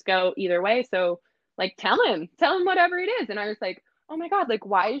it's supposed to go either way. So tell him whatever it is. And I was like, oh my God,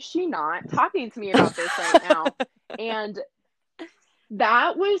 why is she not talking to me about this right now? And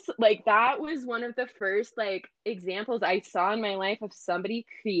that was one of the first like examples I saw in my life of somebody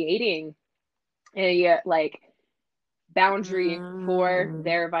creating a like boundary for Mm.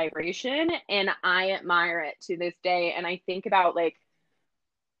 their vibration, and I admire it to this day. And I think about like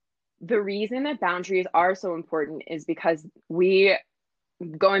the reason that boundaries are so important is because we,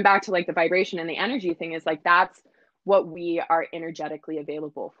 going back to like the vibration and the energy thing, is like that's what we are energetically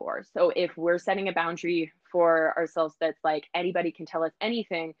available for. So if we're setting a boundary for ourselves that's like anybody can tell us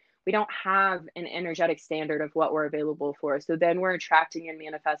anything, we don't have an energetic standard of what we're available for. So then we're attracting and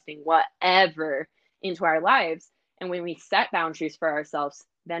manifesting whatever into our lives. And when we set boundaries for ourselves,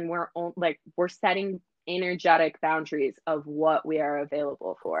 then we're setting energetic boundaries of what we are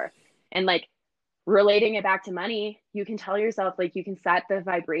available for. And like relating it back to money, you can tell yourself, like, you can set the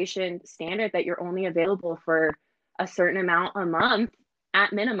vibration standard that you're only available for a certain amount a month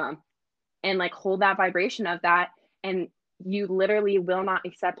at minimum, and like hold that vibration of that. And you literally will not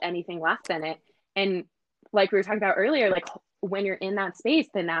accept anything less than it. And like we were talking about earlier, like when you're in that space,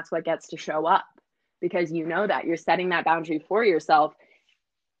 then that's what gets to show up, because you know that you're setting that boundary for yourself.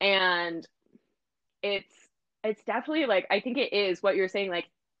 And it's it's definitely like, I think it is what you're saying, like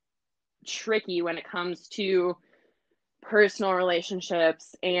tricky when it comes to personal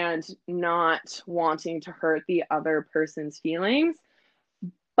relationships and not wanting to hurt the other person's feelings.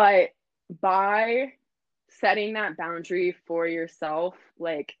 But by setting that boundary for yourself,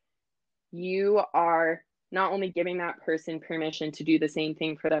 like you are not only giving that person permission to do the same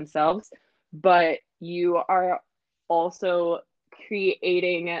thing for themselves, but you are also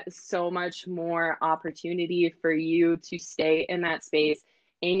creating so much more opportunity for you to stay in that space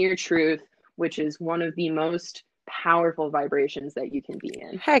in your truth, which is one of the most powerful vibrations that you can be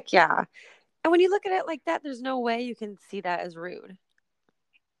in. Heck yeah. And when you look at it like that, there's no way you can see that as rude.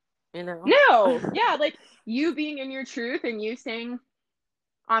 You know? No, yeah, like you being in your truth and you saying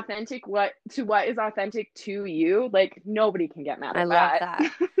authentic what is authentic to you, like nobody can get mad I at love that.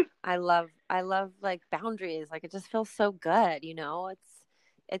 that. I love like boundaries. Like it just feels so good, you know?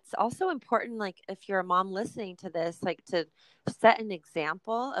 It's also important, like if you're a mom listening to this, like to set an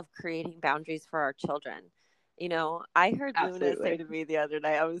example of creating boundaries for our children. You know, I heard Luna say Absolutely. to me the other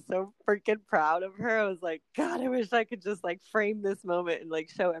night, I was so freaking proud of her. I was like, God, I wish I could just like frame this moment and like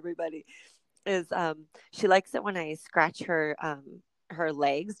show everybody. Is she likes it when I scratch her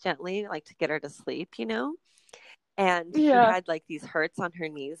legs gently, like to get her to sleep, you know? And she Yeah. had like these hurts on her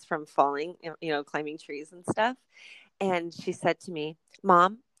knees from falling, you know, climbing trees and stuff. And she said to me,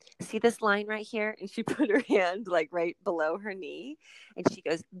 Mom, see this line right here? And she put her hand like right below her knee. And she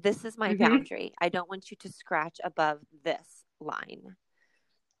goes, this is my Mm-hmm. boundary. I don't want you to scratch above this line.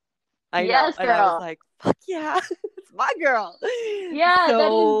 I know. Yes, And I was girl. like, fuck yeah, it's my girl. Yeah, that is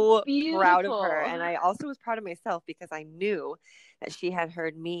So proud of her. beautiful. And I also was proud of myself because I knew that she had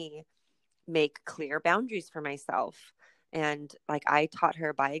heard me make clear boundaries for myself. And like I taught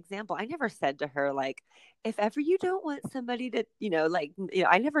her by example. I never said to her, like, if ever you don't want somebody to,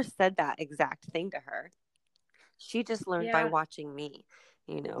 I never said that exact thing to her. She just learned by Yeah, watching me,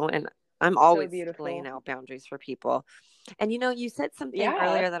 and I'm so always laying beautiful. out boundaries for people. And you said something Yeah.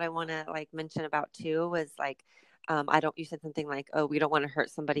 earlier that I want to like mention about too, was like, you said something like, oh, we don't want to hurt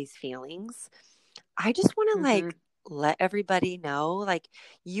somebody's feelings. I just want to Mm-hmm. like let everybody know, like,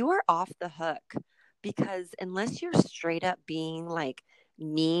 you are off the hook, because unless you're straight up being like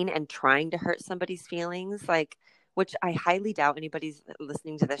mean and trying to hurt somebody's feelings, like, which I highly doubt anybody's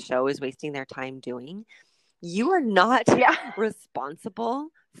listening to this show is wasting their time doing, you are not Yeah. responsible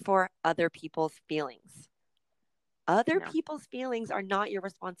for other people's feelings. Other No. people's feelings are not your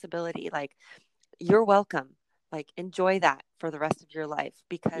responsibility. Like, you're welcome. Like, enjoy that for the rest of your life,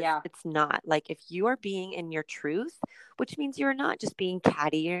 because Yeah. it's not. Like, if you are being in your truth, which means you're not just being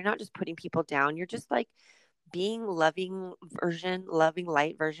catty, you're not just putting people down, you're just like being loving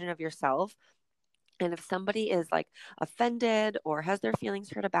light version of yourself. And if somebody is like offended or has their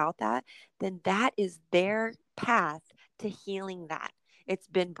feelings hurt about that, then that is their path to healing that. It's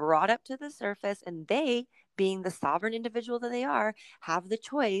been brought up to the surface, and they, being the sovereign individual that they are, have the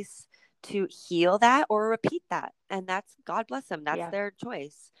choice to heal that or repeat that. And that's, God bless them, that's Yeah. their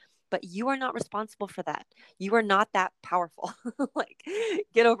choice. But you are not responsible for that. You are not that powerful. Like,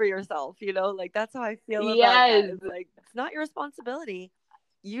 get over yourself, like that's how I feel about that. Yes. It's like, it's not your responsibility.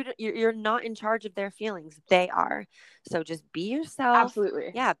 You're not in charge of their feelings. They are. So just be yourself.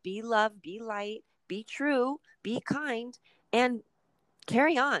 Absolutely. Yeah, be love, be light, be true, be kind, and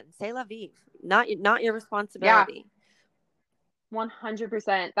carry on. Say la vie. Not your Yeah. responsibility.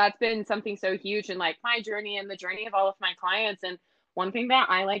 100%. That's been something so huge in like my journey and the journey of all of my clients. And one thing that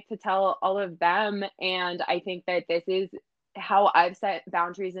I like to tell all of them, and I think that this is how I've set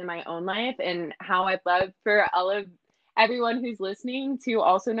boundaries in my own life, and how I'd love for everyone who's listening to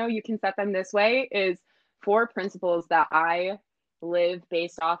also know you can set them this way, is 4 principles that I live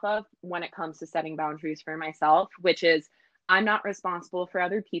based off of when it comes to setting boundaries for myself, which is I'm not responsible for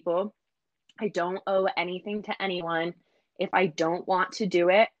other people. I don't owe anything to anyone. If I don't want to do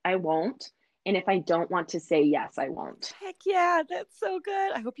it, I won't. And if I don't want to say yes, I won't. Heck yeah, that's so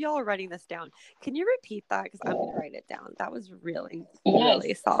good. I hope y'all are writing this down. Can you repeat that? Because I'm going to write it down. That was really, Yes.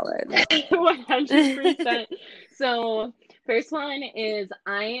 really solid. 100%. So, first one is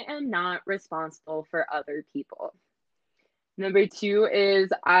I am not responsible for other people. Number 2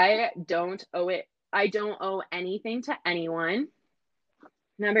 is I don't owe anything to anyone.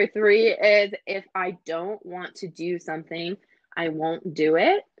 Number 3 is if I don't want to do something, I won't do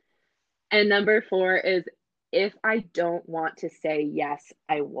it. And number 4 is if I don't want to say yes,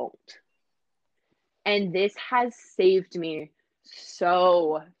 I won't. And this has saved me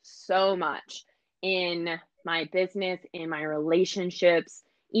so, so much in my business, in my relationships,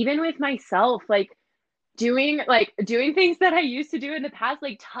 even with myself, doing things that I used to do in the past,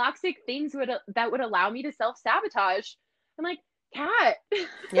 like toxic things that would allow me to self-sabotage. I'm like, Kat,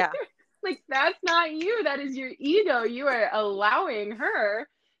 Yeah. like that's not you. That is your ego. You are allowing her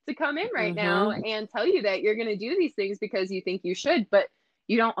to come in right now and tell you that you're going to do these things because you think you should, but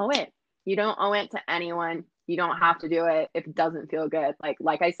you don't owe it. You don't owe it to anyone. You don't have to do it if it doesn't feel good.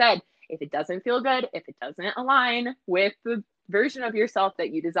 Like I said, if it doesn't feel good, if it doesn't align with the version of yourself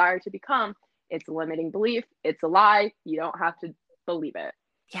that you desire to become, it's a limiting belief. It's a lie. You don't have to believe it.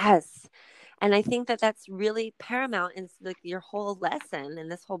 Yes. And I think that that's really paramount in your whole lesson in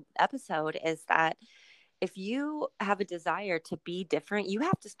this whole episode is that if you have a desire to be different, you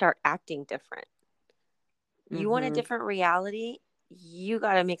have to start acting different. You want a different reality, you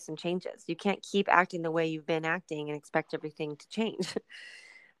got to make some changes. You can't keep acting the way you've been acting and expect everything to change.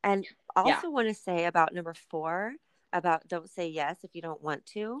 And also want to say about number 4, about don't say yes if you don't want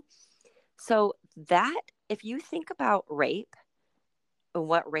to. So that if you think about rape and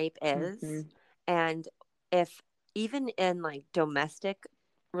what rape is, and if even in like domestic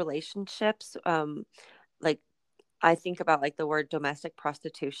relationships, like I think about like the word domestic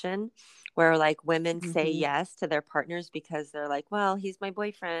prostitution, where like women say yes to their partners because they're like, well, he's my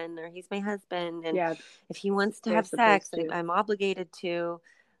boyfriend or he's my husband. And if he wants to have sex, I'm obligated to.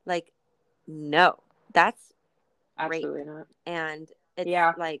 Like, no, that's absolutely rape. Not. And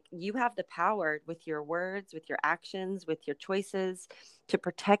it's like you have the power with your words, with your actions, with your choices to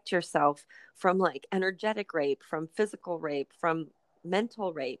protect yourself from like energetic rape, from physical rape, from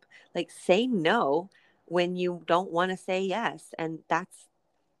mental rape. Like say no when you don't want to say yes. And that's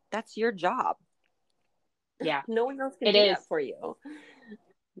your job. Yeah. No one else can do that for you.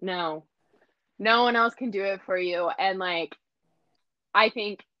 No one else can do it for you. And like, I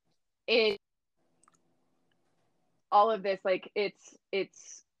think all of this, like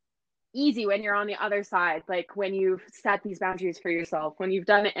it's easy when you're on the other side, like when you've set these boundaries for yourself, when you've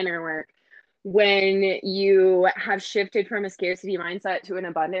done the inner work, when you have shifted from a scarcity mindset to an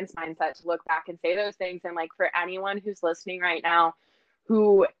abundance mindset, to look back and say those things. And like for anyone who's listening right now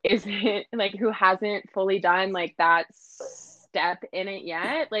who isn't like, who hasn't fully done like that step in it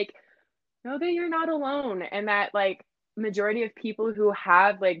yet, like know that you're not alone, and that like majority of people who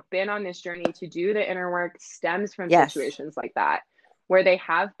have like been on this journey to do the inner work stems from situations like that, where they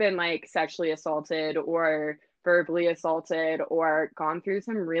have been like sexually assaulted or verbally assaulted or gone through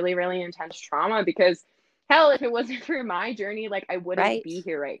some really, really intense trauma. Because hell, if it wasn't for my journey, like I wouldn't be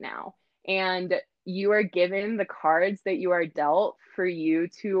here right now. And you are given the cards that you are dealt for you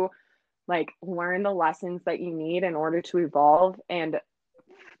to like learn the lessons that you need in order to evolve and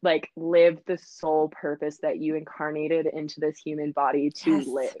like live the sole purpose that you incarnated into this human body to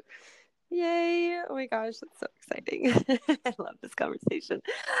live. Yay. Oh my gosh, that's so exciting. I love this conversation.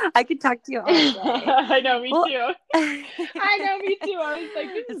 I could talk to you all day. I know, me too. I know, me too. I was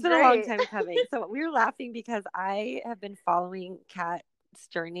like, this is been a long time coming. So we were laughing because I have been following Kat's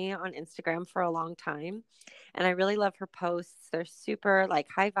journey on Instagram for a long time. And I really love her posts. They're super like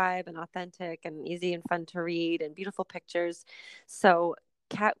high vibe and authentic and easy and fun to read and beautiful pictures. So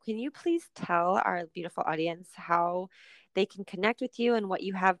Kat, can you please tell our beautiful audience how they can connect with you and what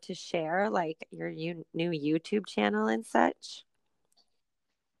you have to share, like your new YouTube channel and such?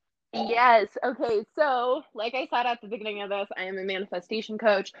 Yes. Okay. So, like I said at the beginning of this, I am a manifestation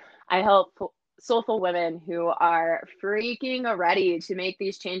coach. I help soulful women who are freaking ready to make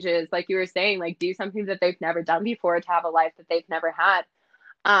these changes. Like you were saying, like do something that they've never done before to have a life that they've never had.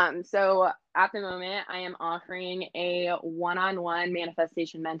 So at the moment, I am offering a one-on-one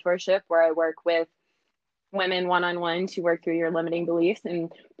manifestation mentorship where I work with women one-on-one to work through your limiting beliefs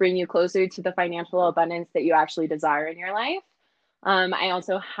and bring you closer to the financial abundance that you actually desire in your life. I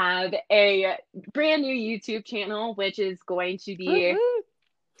also have a brand new YouTube channel, which is going to be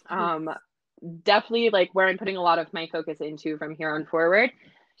definitely like where I'm putting a lot of my focus into from here on forward.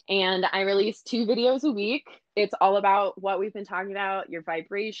 And I release 2 videos a week. It's all about what we've been talking about, your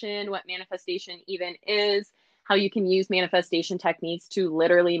vibration, what manifestation even is, how you can use manifestation techniques to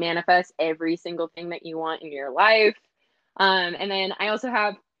literally manifest every single thing that you want in your life. And then I also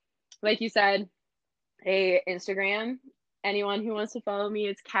have, like you said, a Instagram. Anyone who wants to follow me,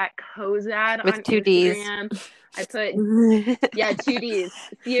 it's Kat Cozadd with on 2 Instagram. Ds. I put 2 Ds,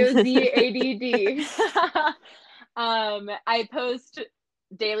 COZADD. I post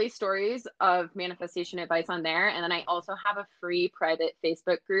daily stories of manifestation advice on there, and then I also have a free private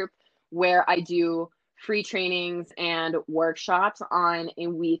Facebook group where I do free trainings and workshops on a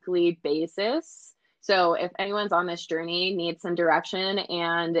weekly basis. So if anyone's on this journey, needs some direction,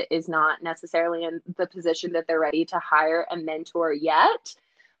 and is not necessarily in the position that they're ready to hire a mentor yet,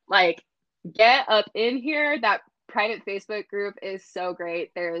 like, get up in here. That private Facebook group is so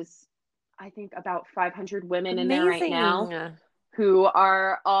great. There's, I think, about 500 women in there right now who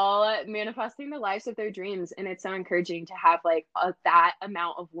are all manifesting the lives of their dreams. And it's so encouraging to have like that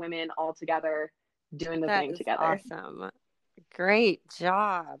amount of women all together doing the thing together. Awesome. Great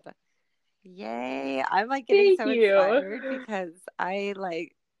job. Yay. I'm like getting Thank so you. inspired because I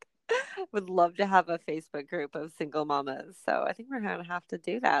like would love to have a Facebook group of single mamas. So I think we're going to have to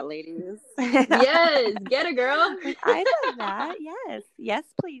do that, ladies. Yes, get it, girl. I love that. Yes. Yes,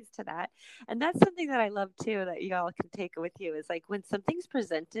 please to that. And that's something that I love too, that y'all can take with you, is like when something's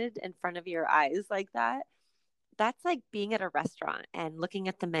presented in front of your eyes like that, that's like being at a restaurant and looking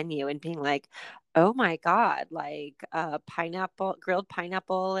at the menu and being like, oh my God, like grilled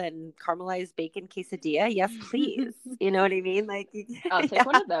pineapple and caramelized bacon quesadilla. Yes, please. You know what I mean? Like, I'll take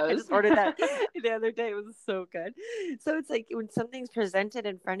one of those. I just ordered that the other day. It was so good. So it's like when something's presented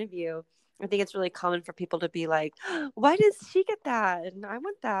in front of you, I think it's really common for people to be like, why does she get that? And I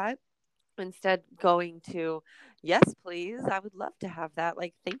want that. Instead going to, yes, please. I would love to have that.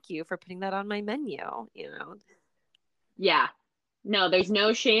 Like, thank you for putting that on my menu, you know? Yeah. No, there's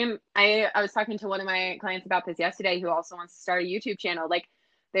no shame. I was talking to one of my clients about this yesterday who also wants to start a YouTube channel. Like,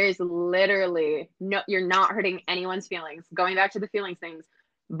 there's literally no, you're not hurting anyone's feelings. Going back to the feelings things,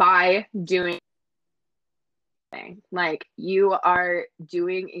 by doing thing. Like, you are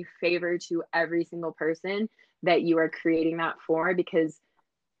doing a favor to every single person that you are creating that for, because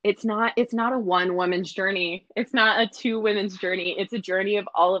it's not a one woman's journey. It's not a 2 women's journey. It's a journey of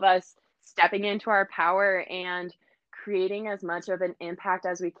all of us stepping into our power and creating as much of an impact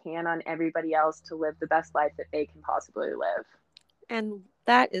as we can on everybody else to live the best life that they can possibly live. And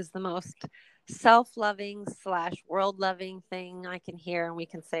that is the most self-loving / world-loving thing I can hear and we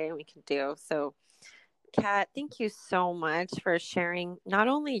can say and we can do. So, Kat, thank you so much for sharing not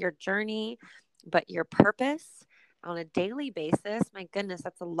only your journey, but your purpose on a daily basis. My goodness,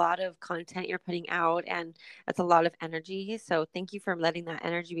 that's a lot of content you're putting out, and that's a lot of energy. So thank you for letting that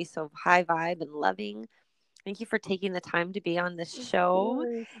energy be so high vibe and loving. Thank you for taking the time to be on this show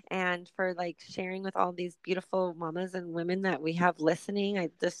and for like sharing with all these beautiful mamas and women that we have listening.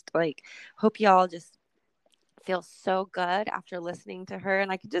 I just like hope y'all just feel so good after listening to her.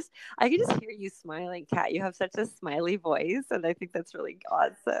 And I could just hear you smiling, Kat. You have such a smiley voice, and I think that's really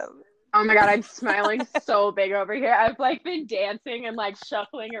awesome. Oh my God, I'm smiling so big over here. I've like been dancing and like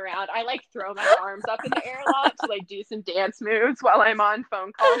shuffling around. I like throw my arms up in the air a lot to like do some dance moves while I'm on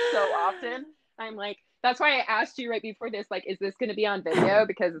phone calls so often. I'm like, that's why I asked you right before this, like, is this going to be on video?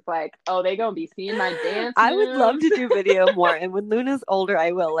 Because it's like, oh, they going to be seeing my dance I moves. would love to do video more. And when Luna's older,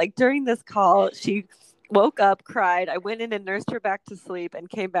 I will. Like during this call, she woke up, cried. I went in and nursed her back to sleep and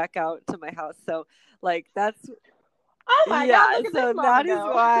came back out to my house. So like, that's... Oh my God, so that is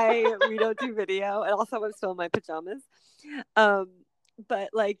why we don't do video. And also I'm still in my pajamas. But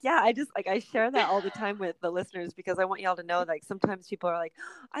like, yeah, I just like, I share that all the time with the listeners because I want y'all to know, like, sometimes people are like,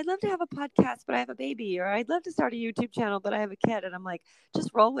 oh, I'd love to have a podcast, but I have a baby, or I'd love to start a YouTube channel, but I have a kid. And I'm like,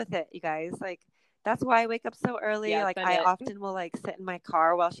 just roll with it, you guys. Like, that's why I wake up so early. Yeah, like I often will like sit in my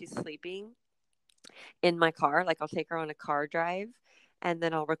car while she's sleeping in my car. Like I'll take her on a car drive. And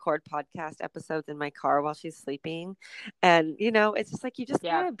then I'll record podcast episodes in my car while she's sleeping. And, you know, it's just like, you just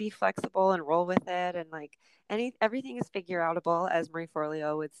gotta be flexible and roll with it. And like everything is figure outable, as Marie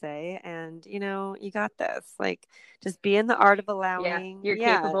Forleo would say. And, you know, you got this. Like, just be in the art of allowing. You're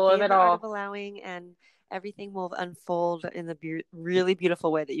capable of it all. Art of allowing, and everything will unfold in the really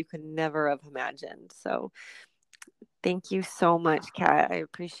beautiful way that you could never have imagined. So thank you so much, Kat. I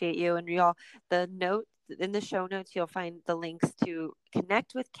appreciate you. And y'all, the in the show notes, you'll find the links to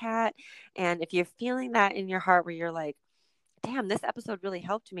connect with Kat. And if you're feeling that in your heart where you're like, damn, this episode really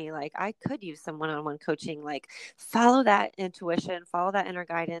helped me, like I could use some one-on-one coaching, like follow that intuition, follow that inner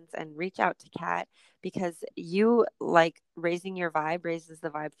guidance, and reach out to Kat, because you, like, raising your vibe raises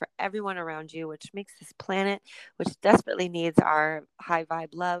the vibe for everyone around you, which makes this planet, which desperately needs our high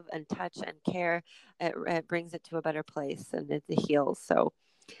vibe love and touch and care, it brings it to a better place, and it heals. So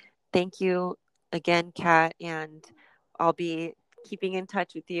thank you again, Kat, and I'll be keeping in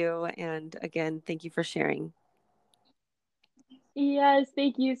touch with you. And again, thank you for sharing. Yes,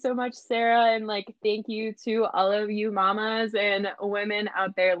 thank you so much, Sarah. And like, thank you to all of you mamas and women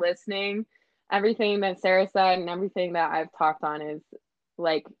out there listening. Everything that Sarah said and everything that I've talked on is,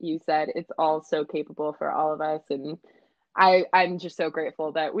 like you said, it's all so capable for all of us. And I'm just so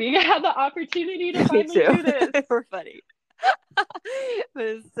grateful that we had the opportunity to finally do this. We're funny. But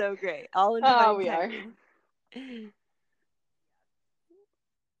it's so great. All in Oh, we timing. are.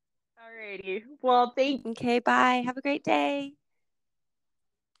 Alrighty. Well, thank you. Okay, bye. Have a great day.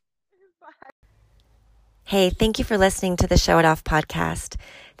 Hey, thank you for listening to the Show It Off podcast.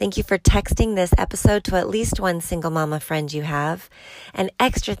 Thank you for texting this episode to at least one single mama friend you have. An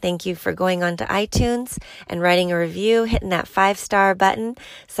extra thank you for going onto iTunes and writing a review, hitting that 5-star button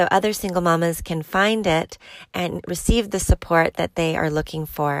so other single mamas can find it and receive the support that they are looking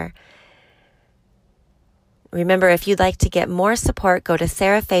for. Remember, if you'd like to get more support, go to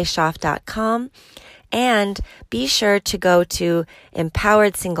sarahfayshoff.com. And be sure to go to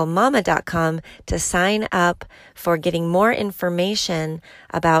empoweredsinglemama.com to sign up for getting more information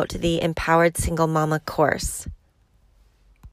about the Empowered Single Mama course.